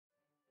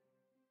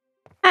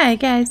Hi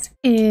guys,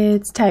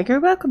 it's Tiger.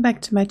 Welcome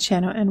back to my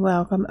channel and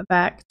welcome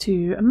back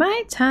to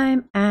my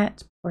time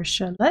at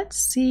Portia. Let's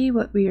see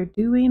what we are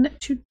doing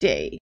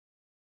today.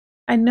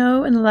 I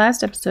know in the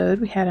last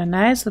episode we had a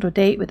nice little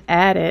date with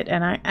Addit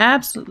and I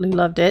absolutely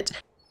loved it.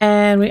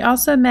 And we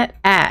also met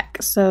Ack,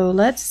 so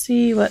let's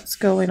see what's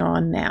going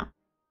on now.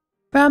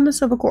 From the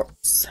Silver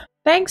Quartz.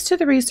 Thanks to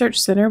the Research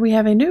Center, we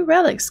have a new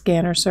relic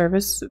scanner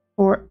service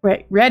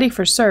ready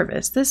for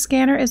service. This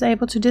scanner is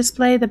able to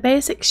display the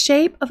basic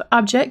shape of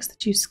objects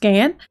that you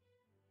scan.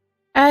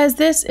 As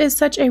this is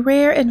such a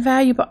rare and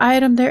valuable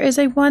item, there is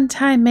a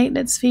one-time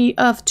maintenance fee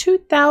of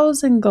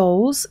 2,000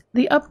 golds.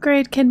 The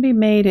upgrade can be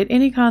made at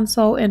any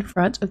console in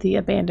front of the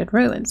abandoned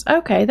ruins.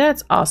 Okay,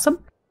 that's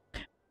awesome.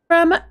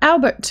 From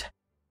Albert.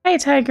 Hey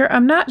Tiger,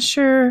 I'm not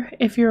sure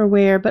if you're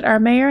aware, but our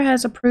mayor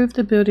has approved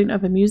the building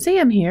of a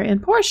museum here in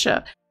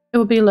Portia. It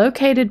will be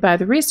located by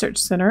the Research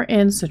Center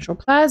in Central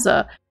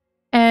Plaza,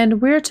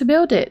 and we're to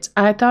build it.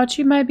 I thought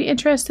you might be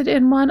interested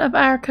in one of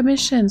our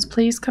commissions.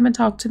 Please come and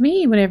talk to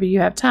me whenever you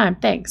have time.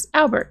 Thanks,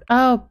 Albert.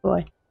 Oh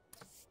boy.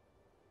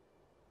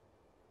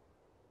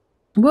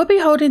 We'll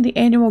be holding the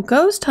annual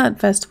Ghost Hunt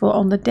Festival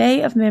on the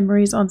Day of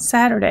Memories on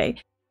Saturday.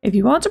 If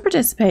you want to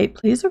participate,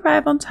 please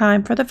arrive on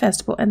time for the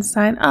festival and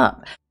sign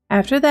up.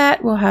 After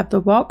that, we'll have the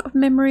Walk of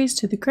Memories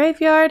to the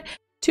graveyard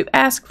to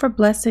ask for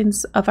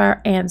blessings of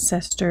our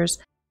ancestors.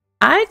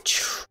 I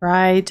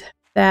tried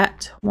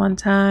that one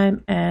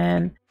time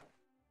and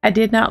I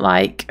did not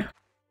like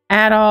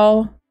at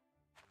all. I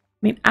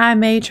mean, I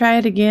may try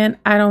it again.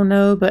 I don't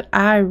know, but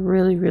I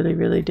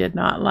really did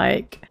not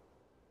like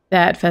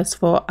that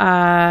festival.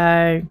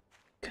 I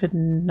could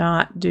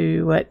not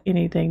do what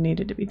anything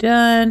needed to be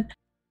done.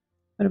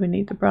 What do we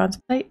need? The bronze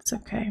plates?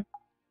 Okay.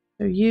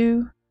 So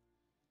you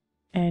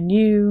and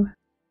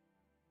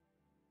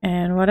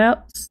what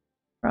else?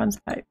 Bronze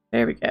pipe.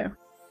 There we go.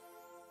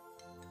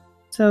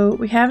 So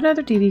we have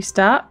another DD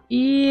stop.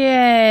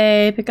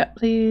 Yay! Pick up,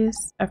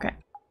 please. Okay.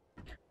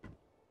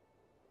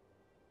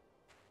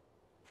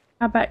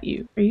 How about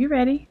you? Are you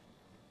ready?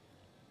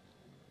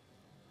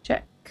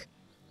 Check.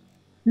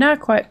 Not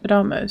quite, but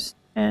almost.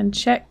 And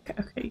check.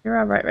 Okay, you're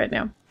all right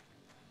now.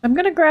 I'm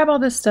going to grab all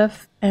this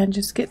stuff and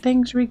just get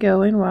things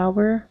re-going while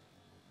we're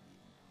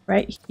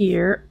right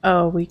here.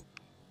 Oh, we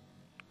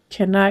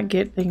cannot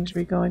get things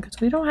re-going because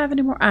we don't have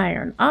any more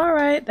iron. All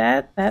right,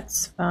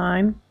 that's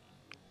fine.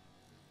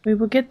 We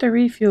will get the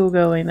refuel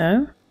going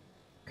though.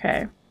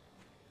 Okay.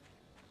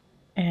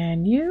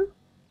 And you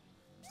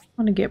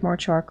want to get more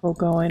charcoal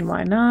going.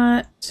 Why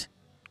not?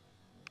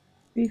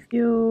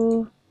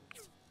 Refuel.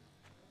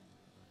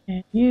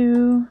 And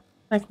you.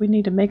 Like we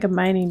need to make a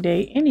mining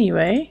day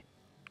anyway.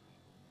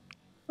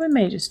 We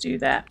may just do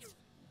that.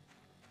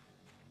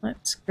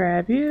 Let's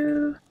grab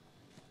you.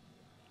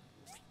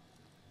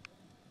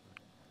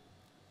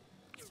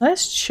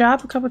 Let's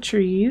chop a couple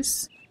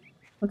trees.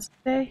 What's it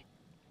say?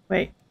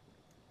 Wait.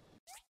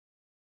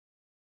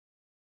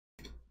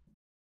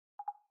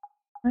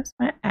 What's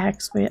my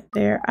axe way up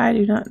there? I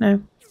do not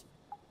know.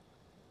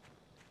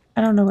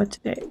 I don't know what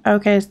today.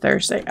 Okay, it's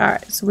Thursday.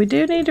 Alright, so we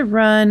do need to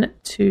run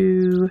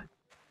to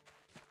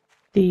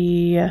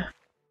the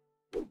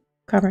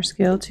Commerce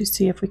Guild to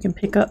see if we can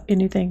pick up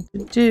anything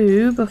to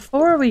do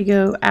before we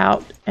go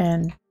out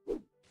and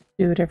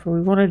do whatever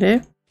we want to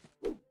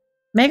do.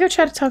 May go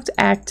try to talk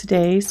to Ack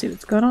today, see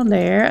what's going on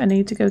there. I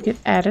need to go get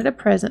Added a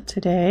present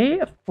today,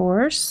 of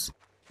course.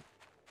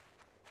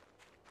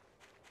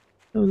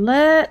 So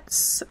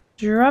let's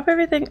drop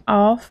everything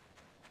off.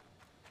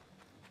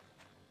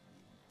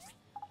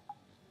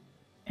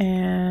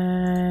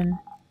 And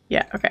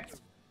yeah, okay.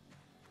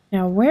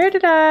 Now where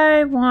did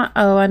I want?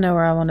 Oh, I know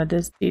where I wanted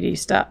this DD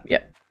stop.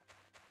 Yep.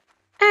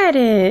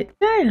 Addit,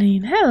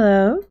 darling,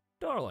 hello.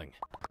 Darling.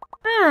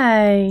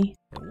 Hi.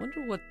 I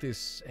wonder what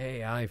this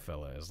AI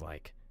fella is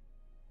like.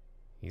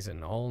 He's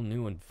an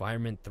all-new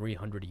environment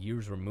 300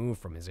 years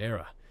removed from his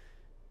era.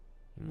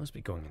 He must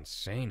be going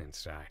insane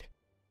inside.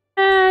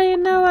 You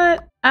know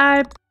what?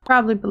 I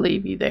probably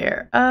believe you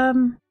there.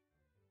 Is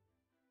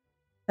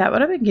that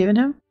what I've been giving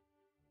him?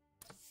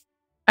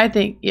 I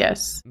think,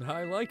 yes.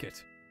 I like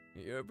it.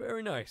 You're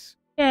very nice.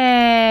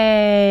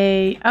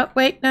 Yay! Oh,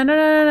 wait.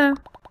 No.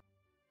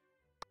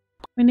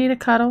 We need a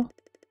cuddle.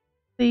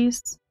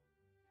 Please.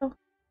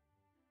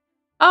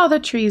 Oh, the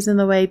tree's in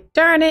the way.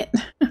 Darn it!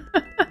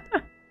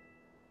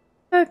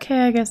 Okay,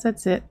 I guess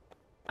that's it.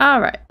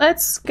 Alright,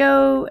 let's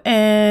go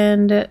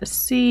and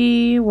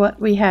see what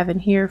we have in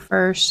here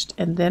first,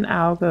 and then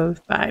I'll go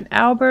find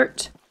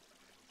Albert,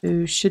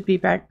 who should be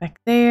back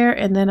there,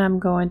 and then I'm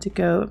going to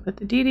go put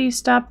the DD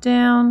stop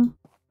down.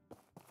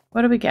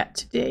 What do we got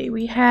today?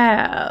 We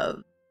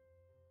have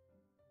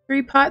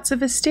 3 pots of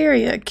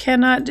hysteria.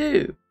 Cannot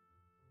do.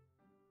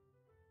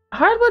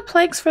 Hardwood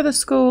planks for the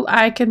school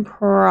I can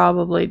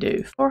probably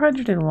do.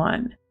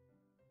 401.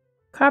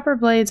 Copper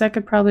blades I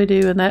could probably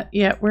do, and that,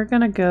 yeah, we're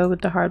gonna go with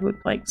the hardwood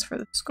planks for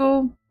the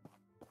school.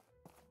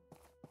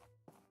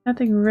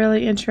 Nothing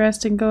really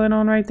interesting going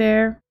on right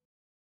there.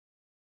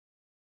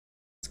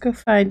 Let's go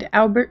find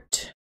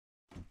Albert.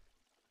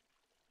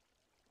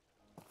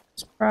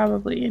 It's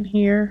probably in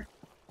here.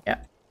 Yeah.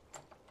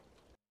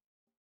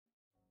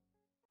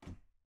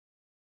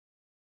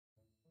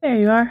 There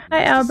you are. Hi,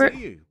 Nice Albert. to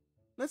see you.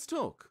 Let's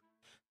talk.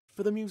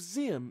 For the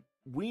museum,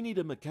 we need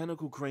a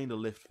mechanical crane to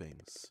lift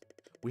things.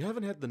 We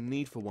haven't had the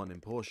need for one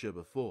in Portia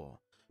before,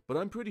 but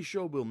I'm pretty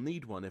sure we'll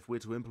need one if we're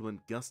to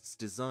implement Gust's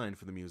design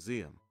for the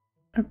museum.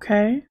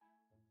 Okay.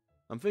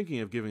 I'm thinking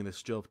of giving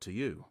this job to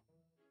you.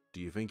 Do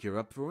you think you're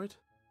up for it?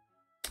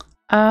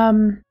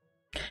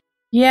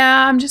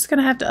 Yeah, I'm just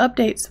gonna have to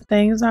update some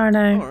things, aren't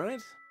I?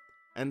 Alright.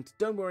 And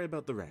don't worry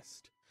about the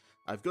rest.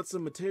 I've got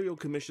some material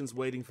commissions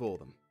waiting for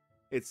them.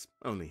 It's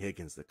only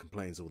Higgins that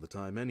complains all the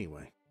time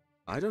anyway.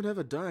 I don't have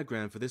a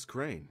diagram for this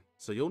crane,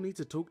 so you'll need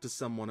to talk to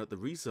someone at the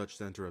research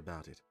center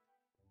about it.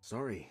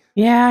 Sorry.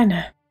 Yeah, I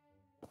know.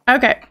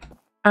 Okay.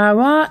 I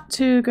want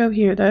to go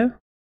here, though.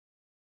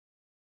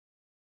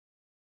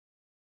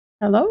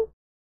 Hello?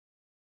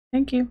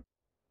 Thank you.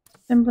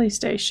 Assembly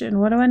station.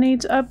 What do I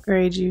need to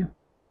upgrade you?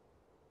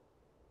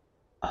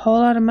 A whole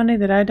lot of money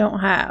that I don't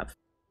have.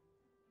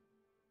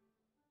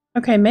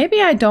 Okay,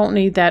 maybe I don't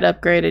need that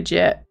upgraded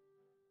yet.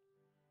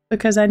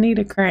 Because I need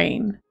a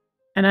crane.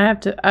 And I have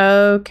to...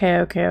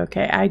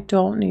 Okay. I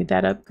don't need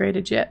that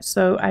upgraded yet.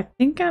 So I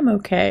think I'm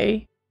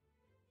okay.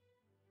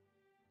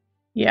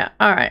 Yeah,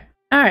 alright.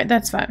 Alright,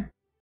 that's fine.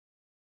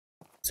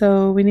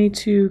 So we need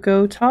to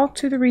go talk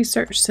to the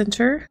research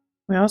center.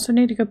 We also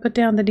need to go put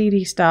down the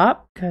DD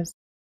stop. Because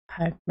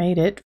I made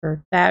it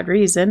for that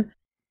reason.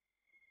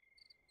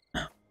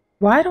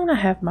 Why don't I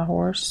have my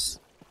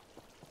horse?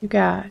 You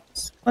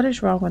guys, what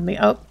is wrong with me?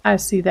 Oh, I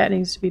see that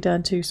needs to be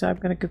done too, so I'm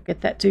going to go get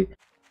that too.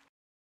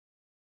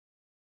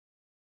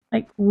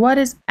 Like, what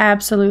is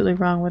absolutely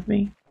wrong with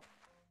me?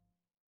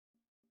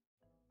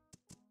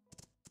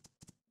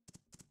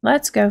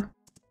 Let's go.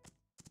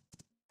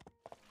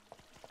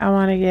 I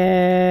want to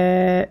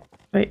get...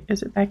 Wait,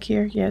 is it back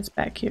here? Yeah, it's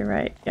back here,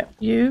 right? Yep,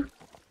 you.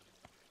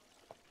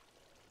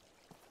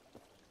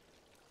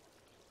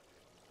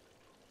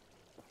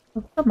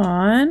 Oh, come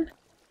on.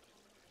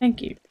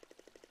 Thank you.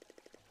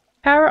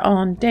 Power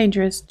on.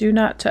 Dangerous. Do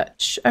not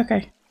touch.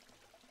 Okay.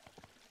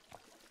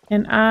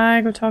 Can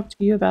I go talk to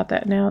you about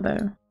that now,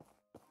 though?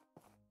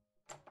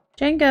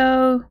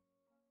 Django!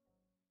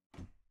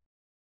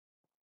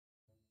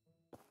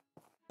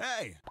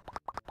 Hey!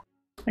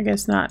 I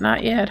guess not.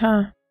 Not yet,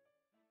 huh?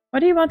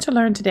 What do you want to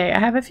learn today? I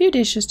have a few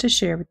dishes to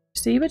share with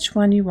you. See which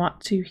one you want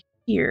to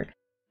hear.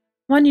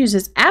 One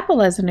uses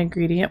apple as an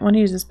ingredient, one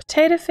uses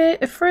potato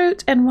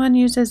fruit, and one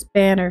uses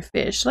banner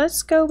fish.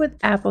 Let's go with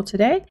apple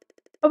today.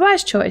 A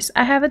wise choice.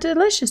 I have a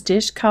delicious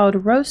dish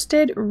called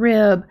roasted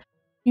rib.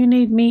 You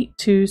need meat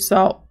to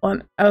salt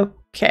one.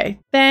 Okay.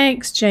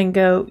 Thanks,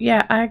 Django.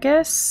 Yeah, I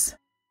guess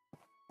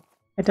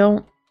I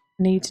don't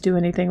need to do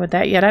anything with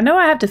that yet. I know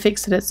I have to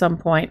fix it at some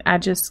point. I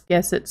just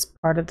guess it's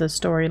part of the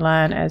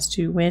storyline as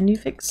to when you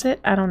fix it.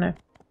 I don't know.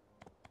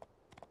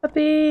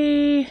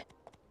 Puppy.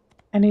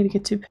 I need to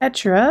get to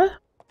Petra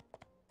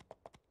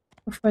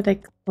before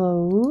they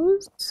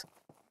close.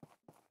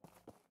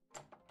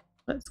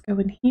 Let's go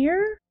in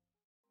here.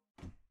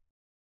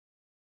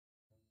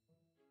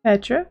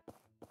 Petra.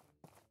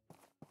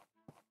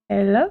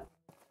 Hello.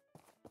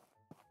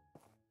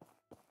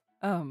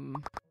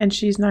 And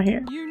she's not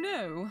here. You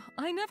know,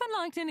 I never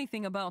liked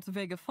anything about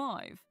Vega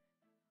 5.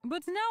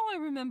 But now I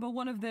remember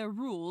one of their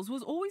rules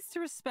was always to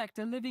respect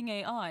a living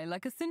AI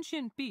like a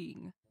sentient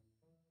being.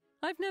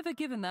 I've never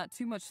given that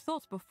too much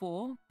thought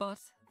before, but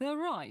they're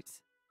right.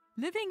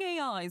 Living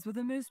AIs were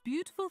the most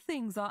beautiful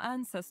things our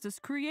ancestors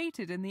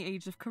created in the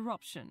age of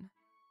corruption.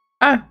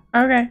 Oh,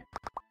 okay.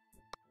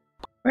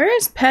 Where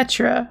is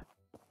Petra?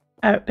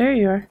 Oh, there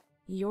you are.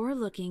 You're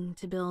looking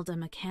to build a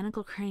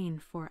mechanical crane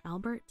for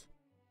Albert?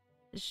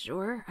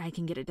 Sure, I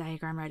can get a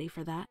diagram ready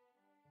for that.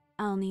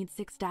 I'll need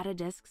 6 data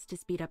disks to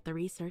speed up the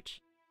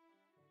research.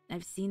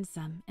 I've seen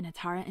some in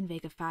Atara and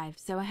Vega 5,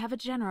 so I have a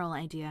general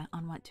idea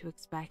on what to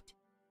expect.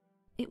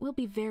 It will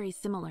be very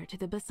similar to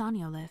the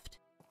Bassanio lift.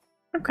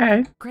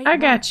 Okay, Great I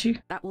work. got you.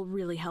 That will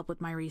really help with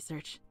my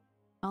research.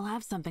 I'll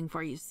have something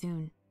for you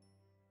soon.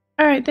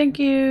 Alright, thank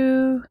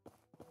you.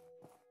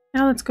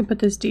 Now let's go put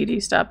this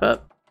DD stop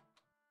up.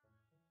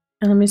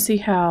 And let me see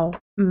how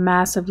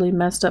massively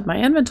messed up my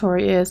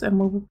inventory is, and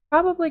we'll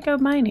probably go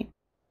mining.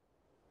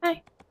 Hi.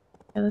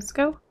 Okay, let's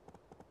go.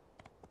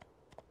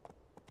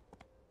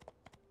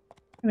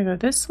 I'm gonna go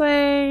this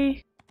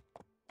way.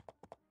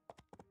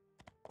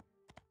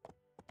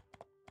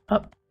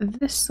 Up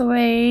this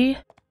way.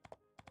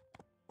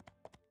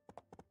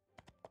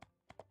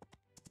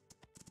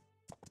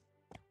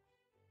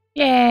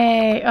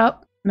 Yay! Oh,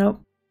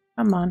 nope.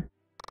 Come on.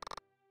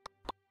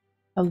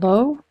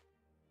 Hello?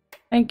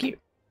 Thank you.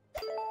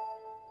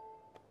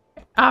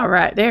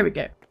 Alright, there we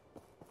go.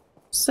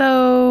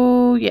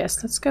 So,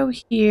 yes, let's go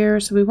here.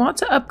 So we want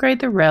to upgrade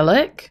the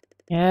relic.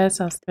 Yes,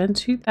 I'll spend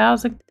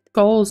 2,000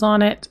 goals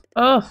on it.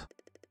 Ugh.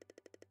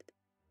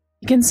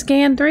 You can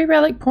scan 3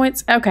 relic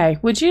points. Okay,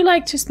 would you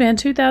like to spend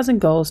 2,000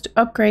 goals to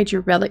upgrade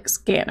your relic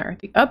scanner?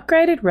 The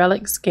upgraded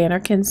relic scanner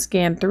can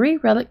scan 3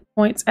 relic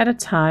points at a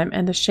time,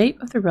 and the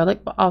shape of the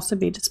relic will also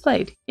be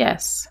displayed.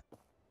 Yes.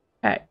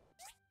 Okay.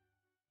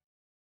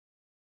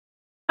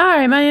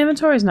 Alright, my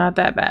inventory's not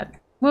that bad.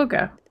 We'll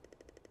go.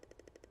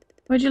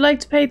 Would you like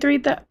to pay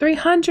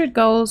 300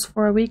 goals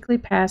for a weekly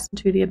pass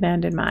into the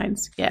abandoned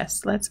mines?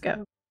 Yes, let's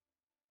go.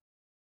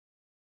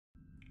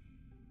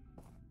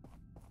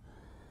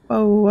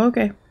 Oh,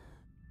 okay.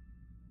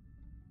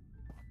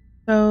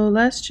 So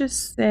let's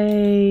just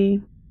say,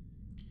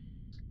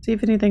 see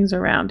if anything's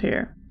around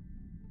here.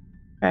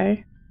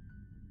 Okay.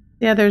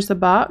 Yeah, there's the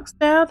box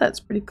now. That's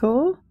pretty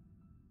cool.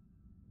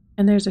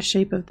 And there's a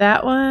shape of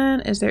that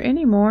one. Is there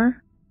any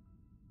more?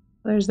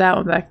 There's that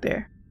one back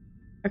there.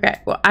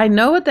 Okay, well, I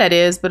know what that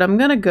is, but I'm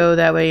gonna go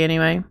that way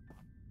anyway.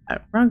 Oh,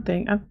 wrong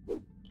thing. I've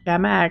got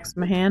my axe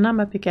in my hand, not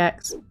my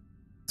pickaxe.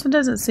 This one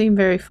doesn't seem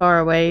very far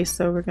away,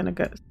 so we're gonna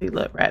go see.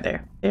 Look, right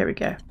there. There we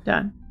go.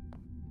 Done.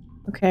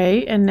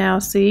 Okay, and now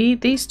see,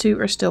 these two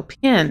are still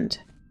pinned,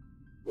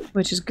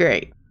 which is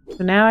great.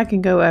 So now I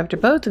can go after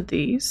both of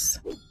these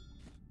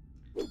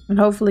and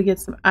hopefully get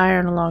some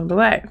iron along the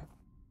way.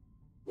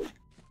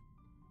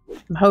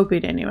 I'm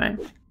hoping anyway.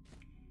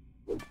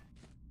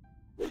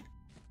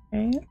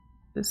 Okay,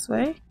 this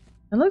way.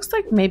 It looks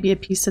like maybe a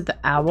piece of the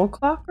owl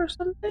clock or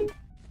something.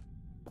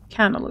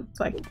 Kind of looks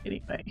like it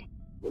anyway.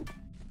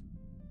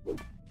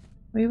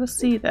 We will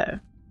see though.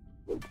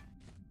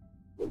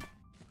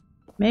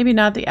 Maybe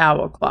not the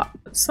owl clock,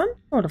 but some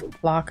sort of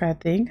clock, I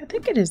think. I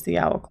think it is the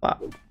owl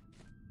clock.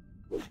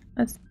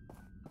 That's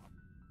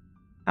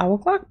owl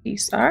clock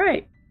piece.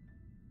 Alright.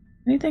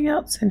 Anything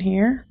else in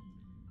here?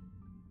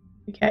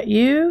 We got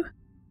you.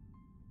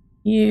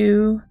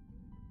 You.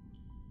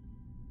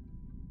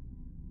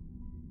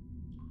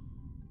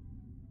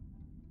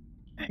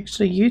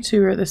 Actually, you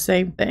two are the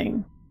same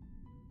thing.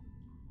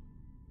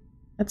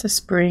 That's a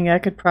spring. I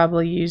could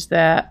probably use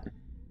that.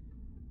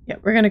 Yeah,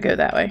 we're going to go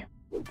that way.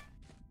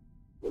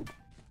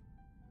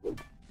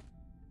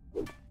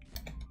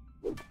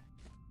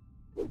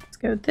 Let's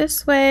go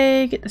this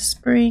way, get the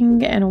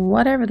spring, and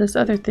whatever this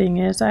other thing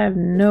is, I have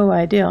no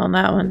idea on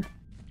that one.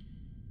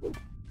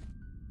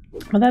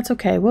 Well, that's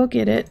okay. We'll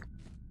get it.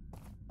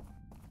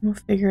 We'll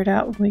figure it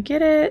out when we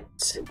get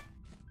it.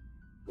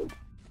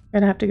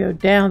 Gonna have to go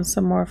down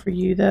some more for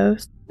you though.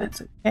 So that's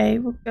okay.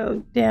 We'll go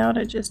down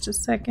in just a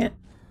second.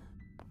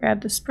 Grab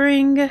the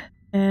spring,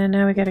 and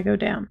now we gotta go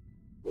down.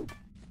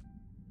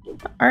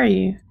 Where are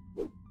you?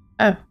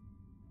 Oh.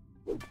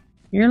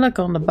 You're like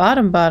on the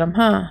bottom,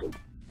 huh? Am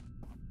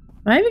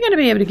I even gonna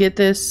be able to get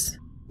this?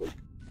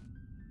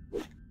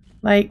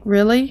 Like,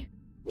 really?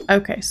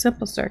 Okay,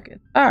 simple circuit.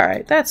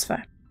 Alright, that's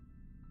fine.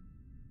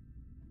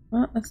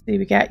 Well, let's see.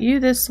 We got you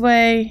this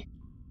way.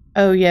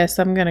 Oh, yes,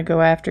 I'm going to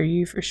go after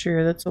you for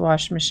sure. That's a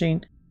washing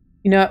machine.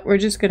 You know what? We're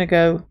just going to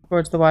go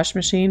towards the washing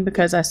machine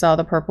because I saw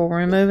the purple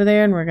room over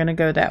there, and we're going to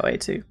go that way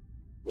too.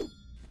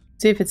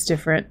 See if it's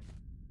different.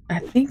 I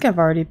think I've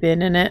already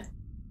been in it.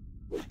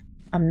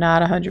 I'm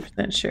not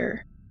 100%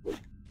 sure.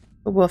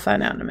 But we'll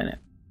find out in a minute.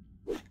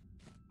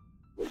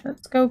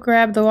 Let's go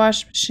grab the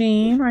washing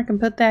machine, or I can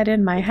put that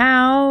in my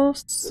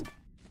house.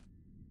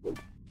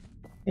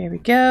 There we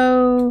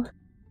go.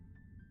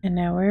 And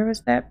now where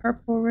was that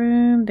purple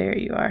room? There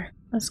you are.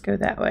 Let's go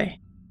that way.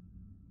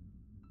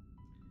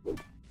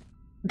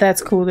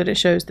 That's cool that it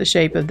shows the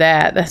shape of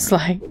that. That's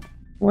like,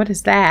 what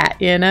is that,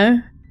 you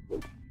know?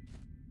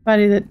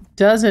 Somebody that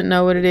doesn't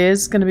know what it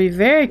is going to be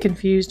very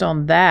confused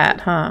on that,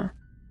 huh?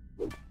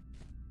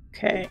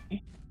 Okay.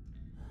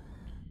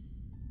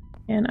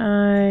 Can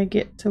I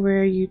get to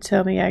where you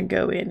tell me I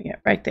go in? Yeah,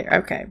 right there.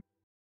 Okay.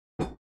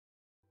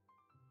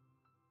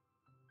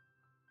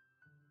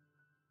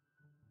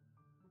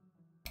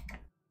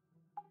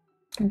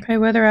 Okay,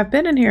 whether I've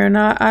been in here or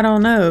not, I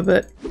don't know,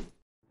 but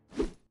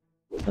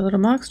the little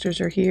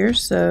monsters are here,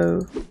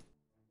 so...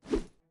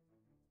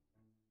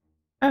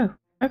 Oh,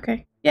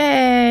 okay.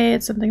 Yay!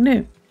 It's something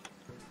new.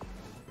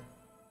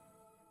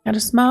 Got a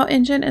small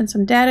engine and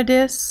some data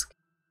disk.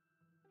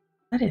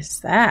 What is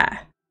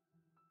that?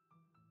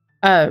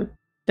 Oh,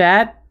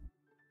 that's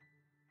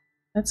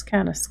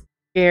kind of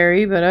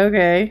scary, but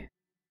okay.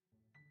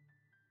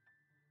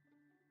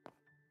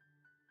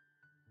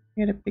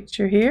 Get a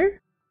picture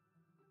here.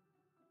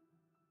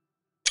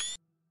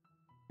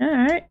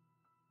 Alright.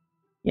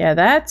 Yeah,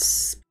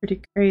 that's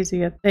pretty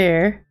crazy up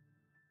there.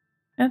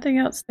 Nothing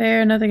else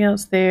there, nothing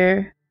else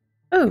there.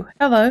 Oh,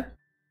 hello.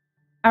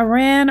 I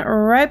ran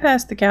right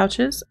past the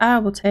couches. I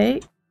will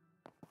take.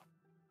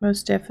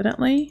 Most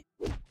definitely.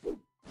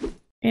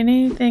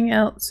 Anything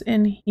else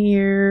in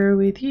here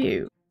with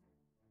you?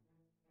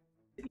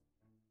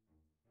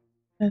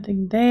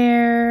 Nothing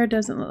there.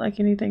 Doesn't look like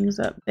anything's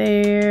up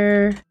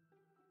there.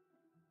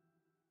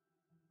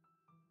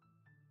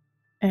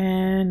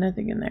 And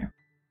nothing in there.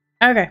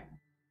 Okay.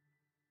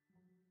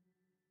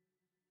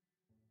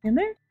 In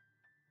there?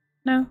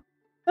 No.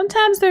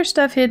 Sometimes there's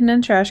stuff hidden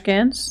in trash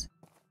cans.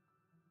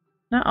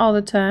 Not all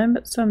the time,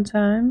 but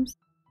sometimes.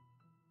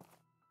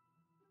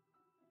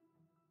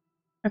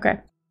 Okay.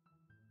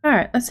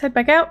 Alright, let's head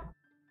back out.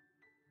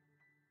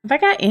 Have I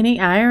got any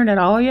iron at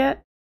all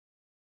yet?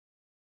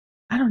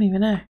 I don't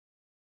even know.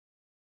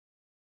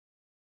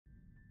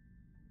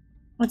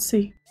 Let's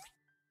see.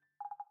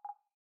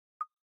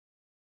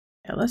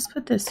 Yeah, let's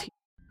put this here.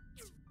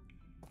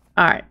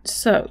 Alright,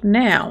 so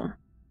now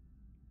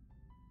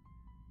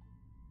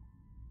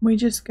we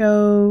just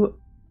go.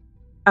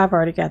 I've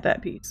already got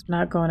that piece. I'm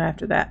not going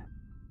after that.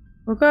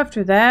 We'll go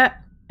after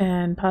that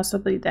and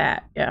possibly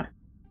that. Yeah.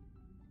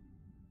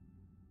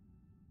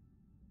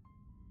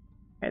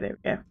 Okay, there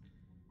we go.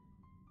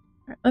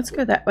 Alright, let's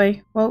go that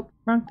way. Whoa,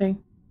 wrong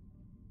thing.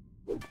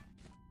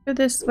 Go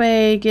this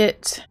way,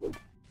 get...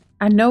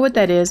 I know what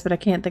that is, but I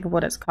can't think of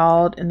what it's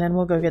called. And then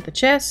we'll go get the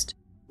chest.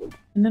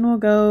 And then we'll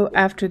go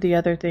after the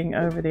other thing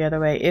over the other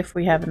way if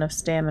we have enough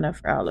stamina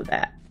for all of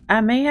that.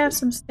 I may have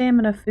some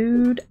stamina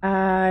food.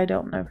 I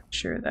don't know for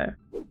sure, though.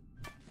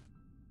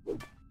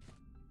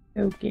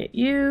 Go get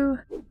you.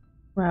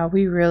 Wow,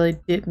 we really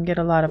didn't get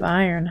a lot of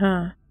iron,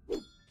 huh?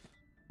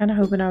 Kinda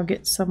hoping I'll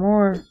get some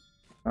more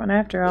going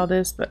after all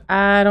this, but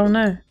I don't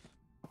know.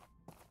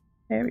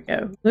 There we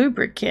go.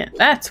 Lubricant.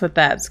 That's what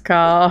that's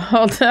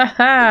called.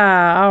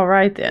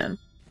 Alright then.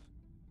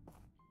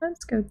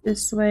 Let's go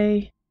this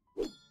way.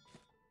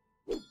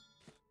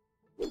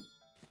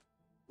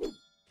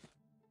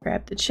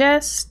 Grab the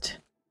chest.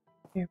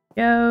 Here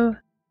we go.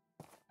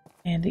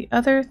 And the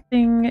other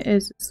thing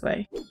is this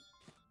way.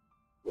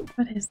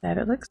 What is that?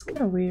 It looks kind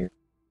of weird.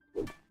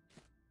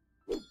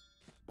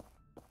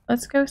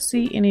 Let's go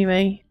see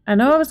anyway. I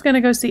know I was going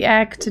to go see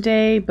Ack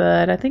today,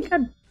 but I think I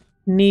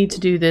need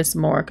to do this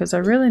more because I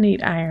really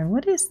need iron.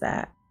 What is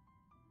that?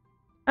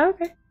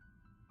 Okay.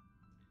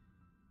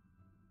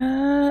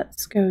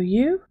 Let's go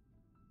you.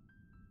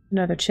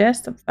 Another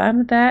chest. I'm fine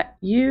with that.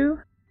 You.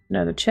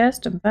 Another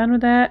chest. I'm fine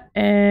with that.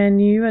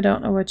 And you. I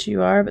don't know what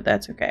you are, but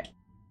that's okay.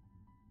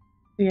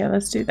 Yeah,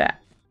 let's do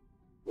that.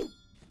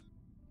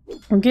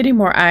 I'm getting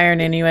more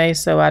iron anyway,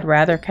 so I'd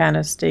rather kind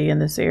of stay in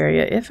this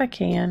area if I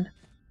can.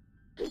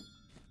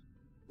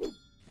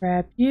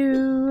 Grab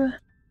you.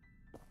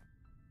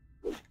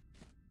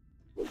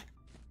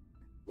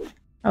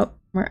 Oh,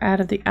 we're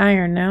out of the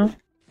iron now.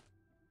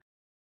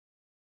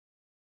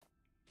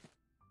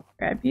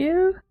 Grab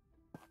you.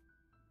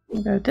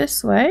 We'll go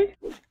this way.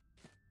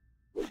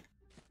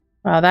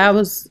 Wow, that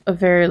was a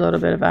very little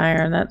bit of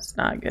iron. That's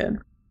not good.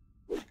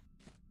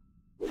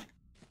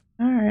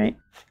 Alright.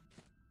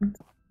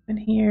 In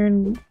here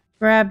and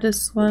grab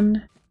this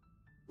one.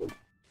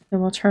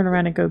 Then we'll turn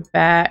around and go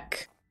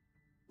back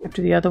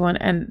after the other one.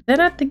 And then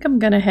I think I'm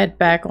going to head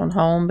back on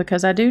home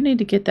because I do need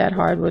to get that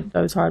hardwood,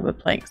 those hardwood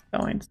planks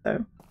going.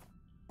 So,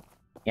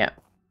 yeah.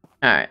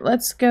 Alright,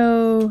 let's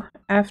go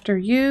after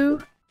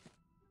you.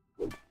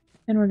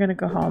 Then we're going to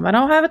go home. I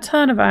don't have a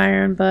ton of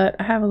iron, but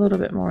I have a little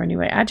bit more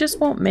anyway. I just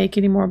won't make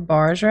any more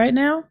bars right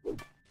now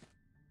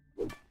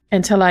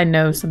until I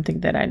know something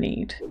that I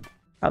need.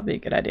 Probably a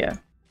good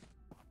idea.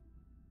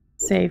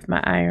 Save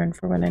my iron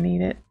for when I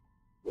need it.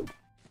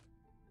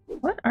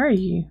 What are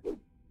you?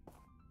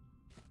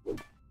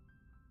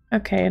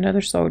 Okay,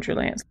 another soldier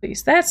lance,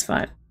 please. That's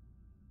fine.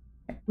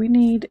 Okay, we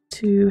need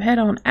to head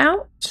on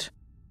out.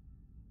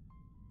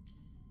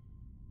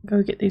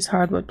 Go get these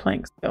hardwood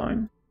planks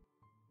going.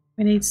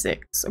 We need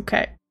 6.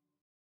 Okay.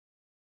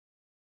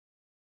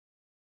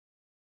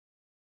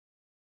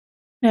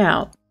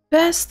 Now,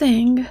 best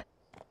thing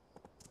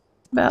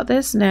about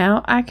this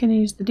now, I can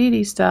use the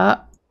DD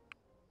stop.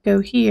 Go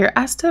here.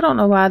 I still don't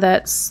know why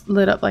that's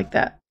lit up like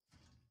that.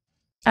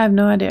 I have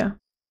no idea.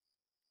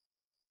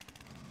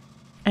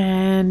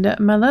 And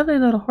my lovely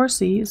little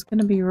horsey is going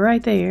to be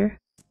right there,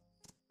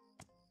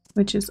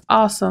 which is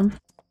awesome.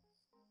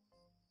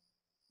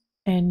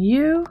 And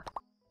you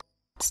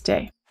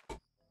stay.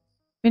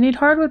 We need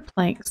hardwood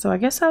planks, so I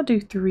guess I'll do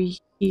 3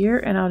 here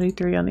and I'll do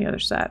 3 on the other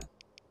side.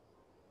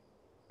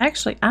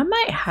 Actually, I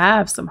might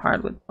have some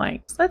hardwood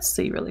planks. Let's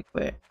see really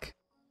quick.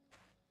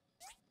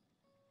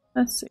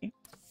 Let's see.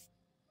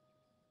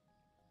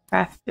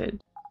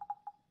 Crafted.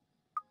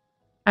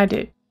 I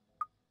do.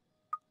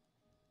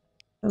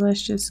 So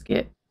let's just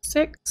get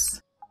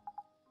 6.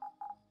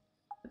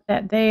 Put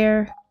that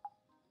there.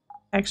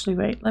 Actually,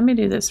 wait. Let me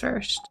do this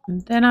first.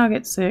 And then I'll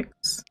get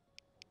 6.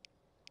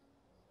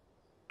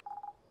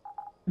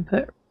 And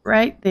put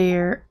right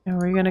there. And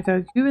we're going to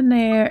go you in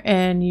there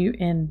and you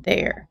in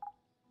there.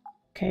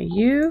 Okay,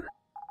 you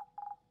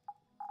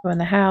go in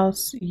the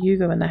house. You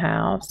go in the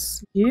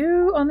house.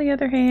 You, on the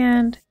other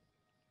hand,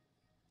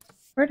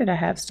 where did I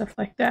have stuff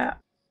like that?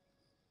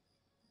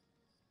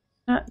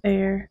 Not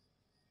there.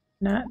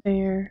 Not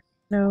there.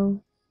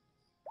 No.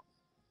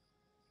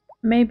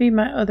 Maybe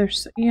my other...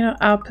 You know,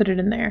 I'll put it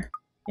in there.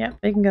 Yep,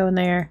 they can go in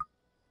there.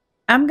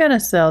 I'm gonna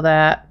sell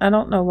that. I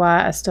don't know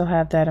why I still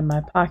have that in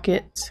my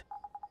pocket.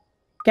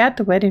 Got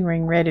the wedding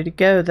ring ready to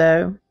go,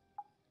 though.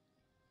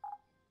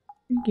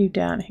 You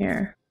down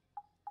here.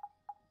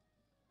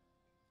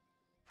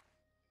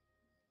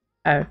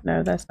 Oh,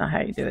 no, that's not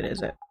how you do it,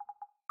 is it?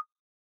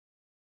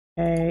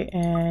 Okay,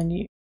 and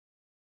you...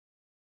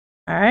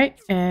 Alright,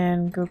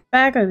 and go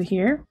back over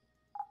here.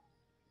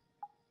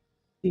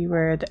 See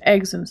where the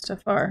eggs and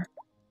stuff are.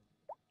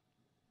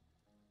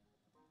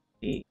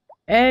 The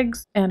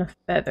eggs and a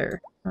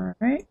feather.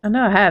 Alright, I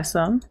know I have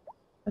some.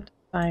 Have to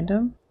find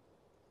them.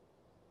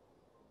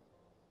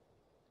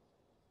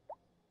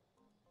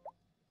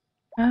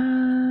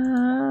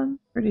 I'm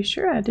pretty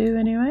sure I do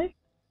anyway.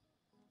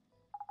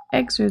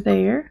 Eggs are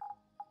there.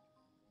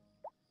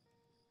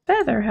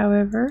 Feather,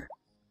 however.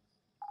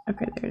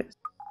 Okay, there it is.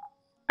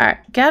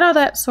 Alright, got all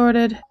that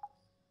sorted.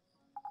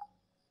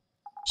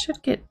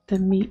 Should get the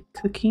meat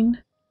cooking.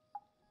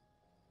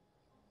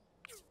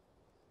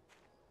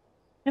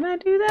 Can I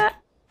do that?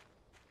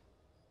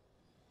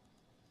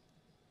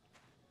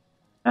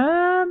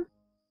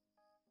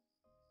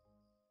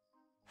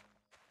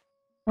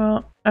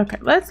 Well, okay,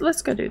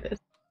 let's go do this.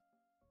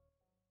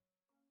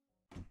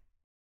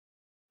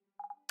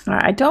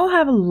 Alright, I don't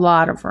have a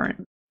lot of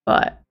room,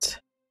 but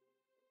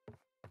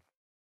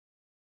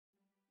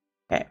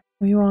okay,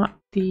 we want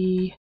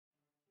the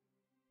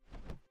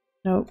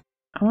nope.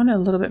 I want it a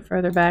little bit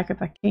further back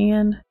if I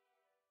can.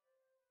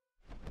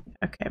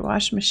 Okay,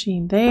 wash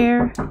machine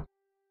there.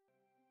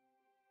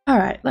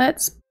 Alright,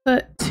 let's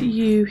put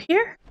you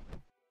here.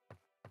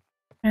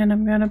 And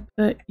I'm gonna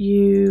put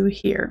you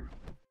here.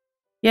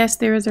 Yes,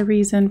 there is a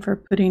reason for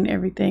putting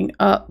everything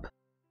up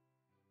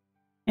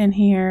in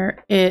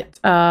here. It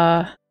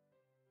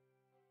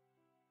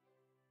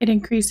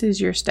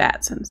increases your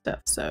stats and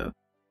stuff. So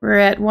we're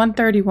at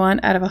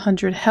 131 out of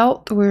 100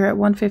 health. We're at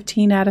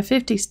 115 out of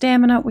 50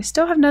 stamina. We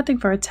still have nothing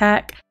for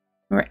attack.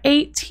 We're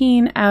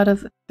 18 out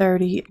of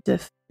 30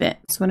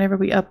 defense. Whenever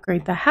we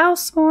upgrade the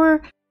house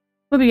more,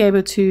 we'll be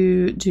able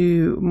to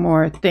do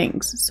more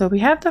things. So we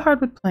have the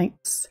hardwood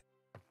planks.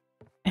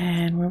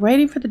 And we're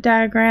waiting for the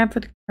diagram for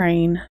the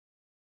crane.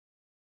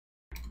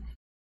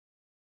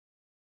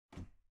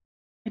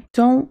 I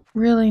don't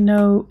really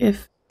know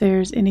if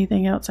there's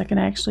anything else I can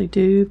actually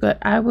do, but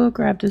I will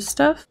grab this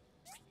stuff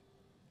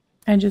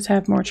and just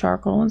have more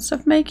charcoal and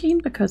stuff making,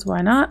 because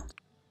why not?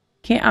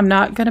 I'm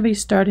not going to be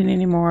starting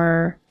any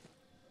more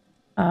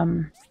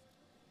iron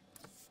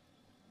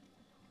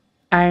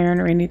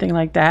or anything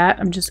like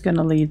that. I'm just going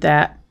to leave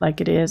that like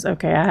it is.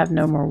 Okay, I have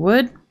no more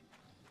wood.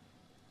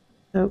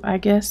 So I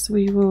guess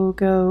we will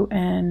go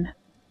and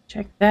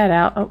check that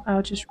out. Oh,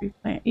 I'll just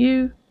replant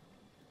you.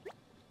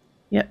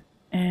 Yep.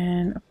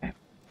 And okay.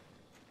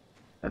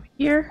 Over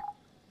here.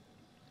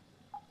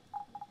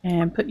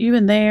 And put you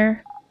in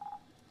there.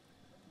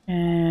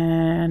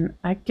 And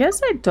I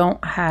guess I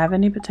don't have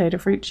any potato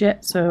fruits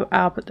yet, so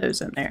I'll put those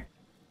in there.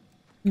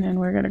 And then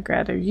we're going to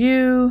gather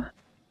you.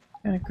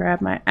 I'm going to grab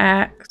my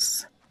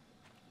axe.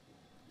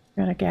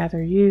 I'm going to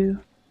gather you.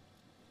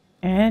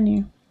 And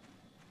you.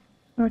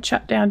 We'll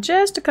chop down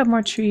just a couple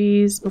more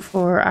trees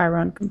before I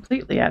run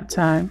completely out of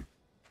time.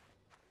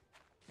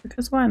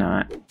 Because why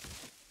not?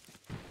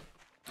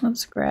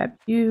 Let's grab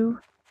you.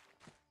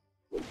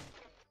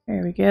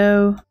 There we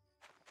go.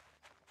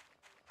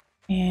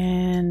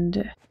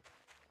 And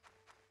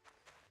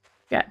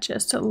got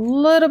just a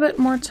little bit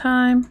more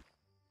time.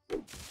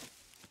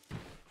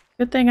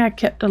 Good thing I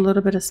kept a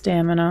little bit of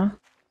stamina.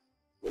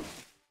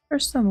 For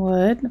some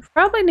wood.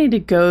 Probably need to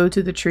go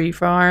to the tree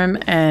farm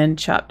and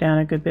chop down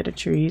a good bit of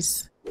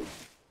trees.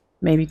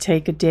 Maybe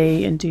take a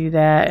day and do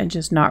that and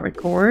just not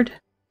record.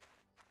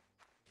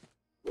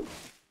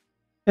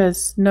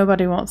 Because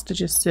nobody wants to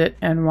just sit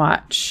and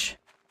watch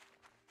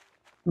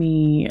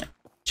me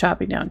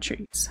chopping down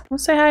trees. We'll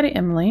say hi to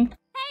Emily.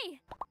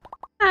 Hey!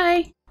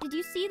 Hi! Did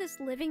you see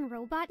this living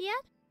robot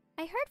yet?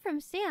 I heard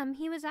from Sam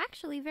he was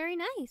actually very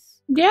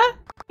nice. Yeah,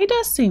 he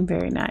does seem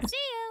very nice. See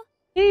you!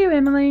 See you,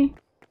 Emily.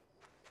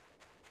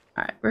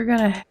 Alright, we're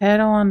gonna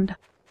head on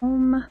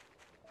home.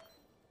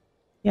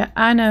 Yeah,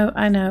 I know.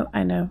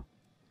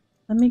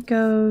 Let me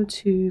go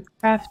to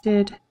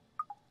crafted.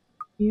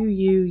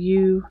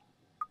 You,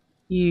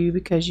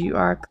 because you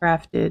are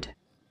crafted.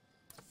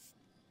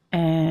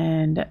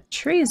 And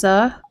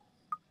Teresa,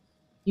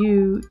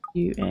 you,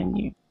 and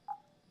you.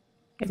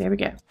 Okay, there we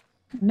go.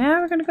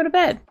 Now we're gonna go to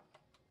bed.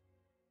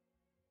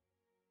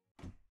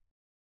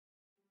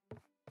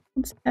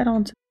 Let's head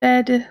on to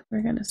bed.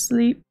 We're gonna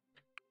sleep.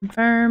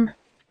 Confirm.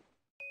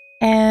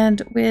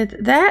 And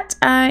with that,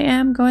 I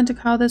am going to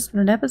call this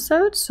one an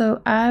episode.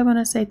 So I want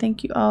to say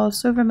thank you all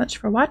so very much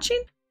for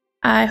watching.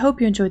 I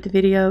hope you enjoyed the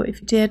video. If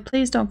you did,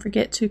 please don't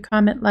forget to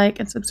comment, like,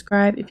 and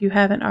subscribe if you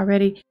haven't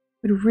already. It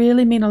would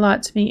really mean a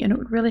lot to me and it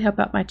would really help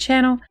out my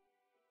channel.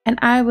 And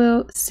I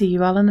will see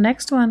you all in the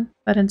next one.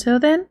 But until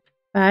then,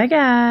 bye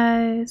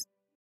guys.